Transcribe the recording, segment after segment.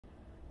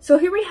So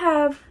here we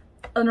have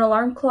an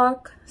alarm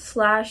clock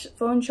slash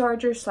phone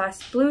charger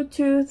slash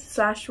Bluetooth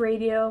slash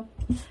radio,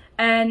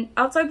 and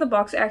outside the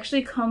box it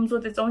actually comes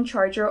with its own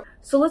charger.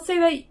 So let's say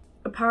that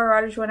a power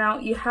outage went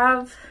out, you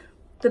have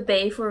the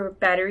bay for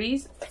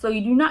batteries, so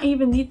you do not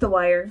even need the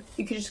wire.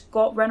 You can just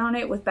go run on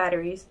it with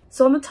batteries.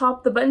 So on the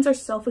top, the buttons are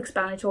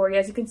self-explanatory.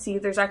 As you can see,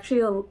 there's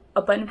actually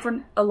a button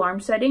for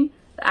alarm setting,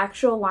 the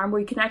actual alarm, where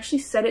you can actually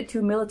set it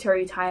to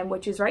military time,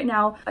 which is right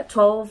now at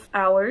 12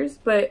 hours,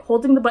 but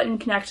holding the button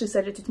can actually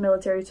set it to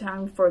military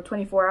time for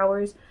 24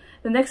 hours.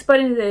 The next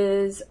button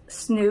is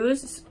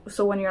snooze,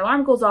 so when your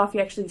alarm goes off,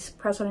 you actually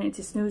press on it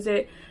to snooze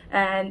it,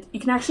 and you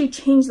can actually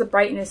change the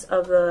brightness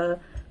of the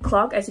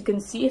clock. As you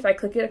can see, if I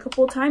click it a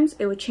couple of times,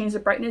 it would change the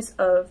brightness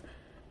of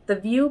the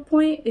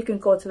viewpoint. It can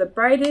go to the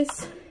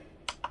brightest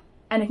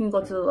and it can go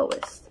to the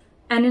lowest.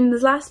 And in the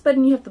last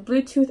button, you have the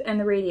Bluetooth and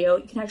the radio.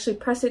 You can actually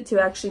press it to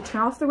actually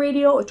turn off the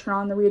radio or turn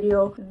on the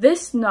radio.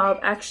 This knob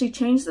actually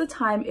changes the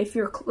time if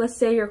you're, let's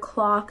say your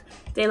clock,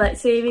 daylight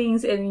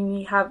savings, and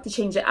you have to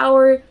change the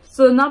hour.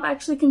 So the knob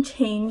actually can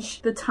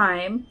change the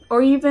time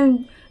or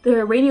even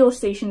the radio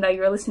station that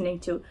you're listening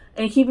to,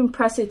 and you can even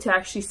press it to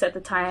actually set the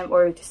time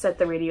or to set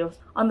the radio.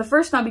 On the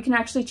first knob, you can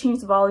actually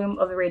change the volume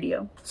of the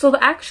radio. So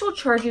the actual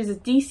charger is a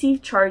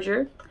DC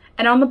charger,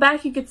 and on the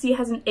back you can see it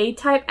has an A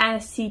type and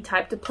a C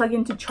type to plug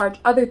in to charge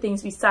other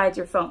things besides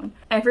your phone.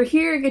 And for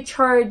here, you can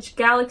charge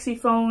Galaxy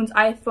phones,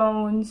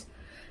 iPhones,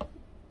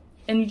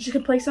 and you just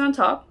can place it on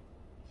top.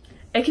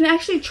 It can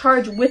actually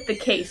charge with the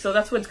case, so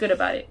that's what's good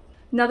about it.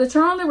 Now to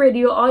turn on the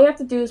radio, all you have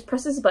to do is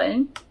press this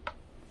button,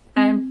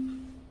 and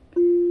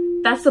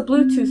that's the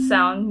Bluetooth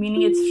sound,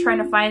 meaning it's trying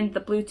to find the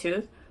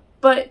Bluetooth.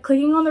 But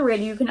clicking on the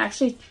radio, you can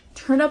actually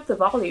turn up the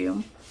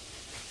volume.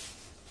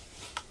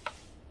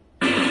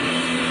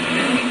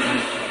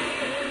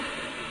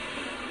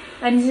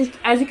 And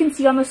as you can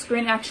see on the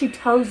screen, it actually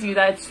tells you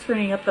that it's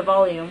turning up the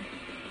volume.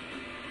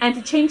 And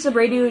to change the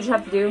radio, you just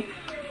have to do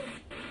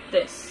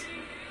this.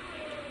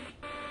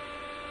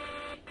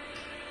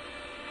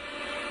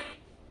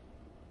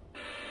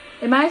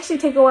 It might actually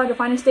take a while to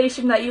find a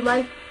station that you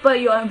like, but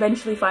you'll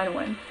eventually find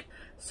one.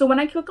 So when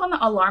I click on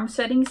the alarm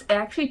settings, it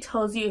actually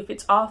tells you if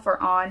it's off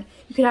or on.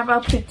 You can have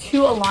up to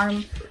 2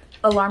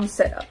 alarms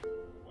set up.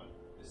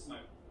 This is my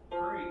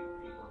very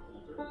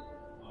paper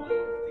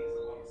holder. Takes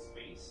a lot of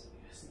space.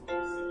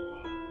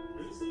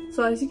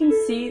 So as you can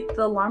see,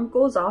 the alarm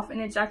goes off and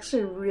it's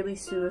actually a really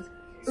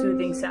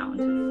soothing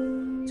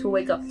sound to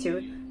wake up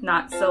to.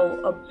 Not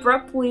so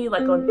abruptly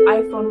like an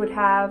iPhone would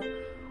have,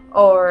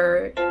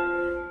 or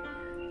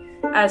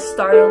as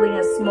startling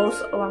as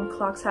most alarm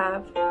clocks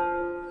have.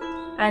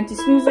 And to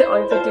snooze it, all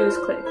you have to do is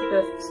click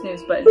the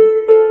snooze button.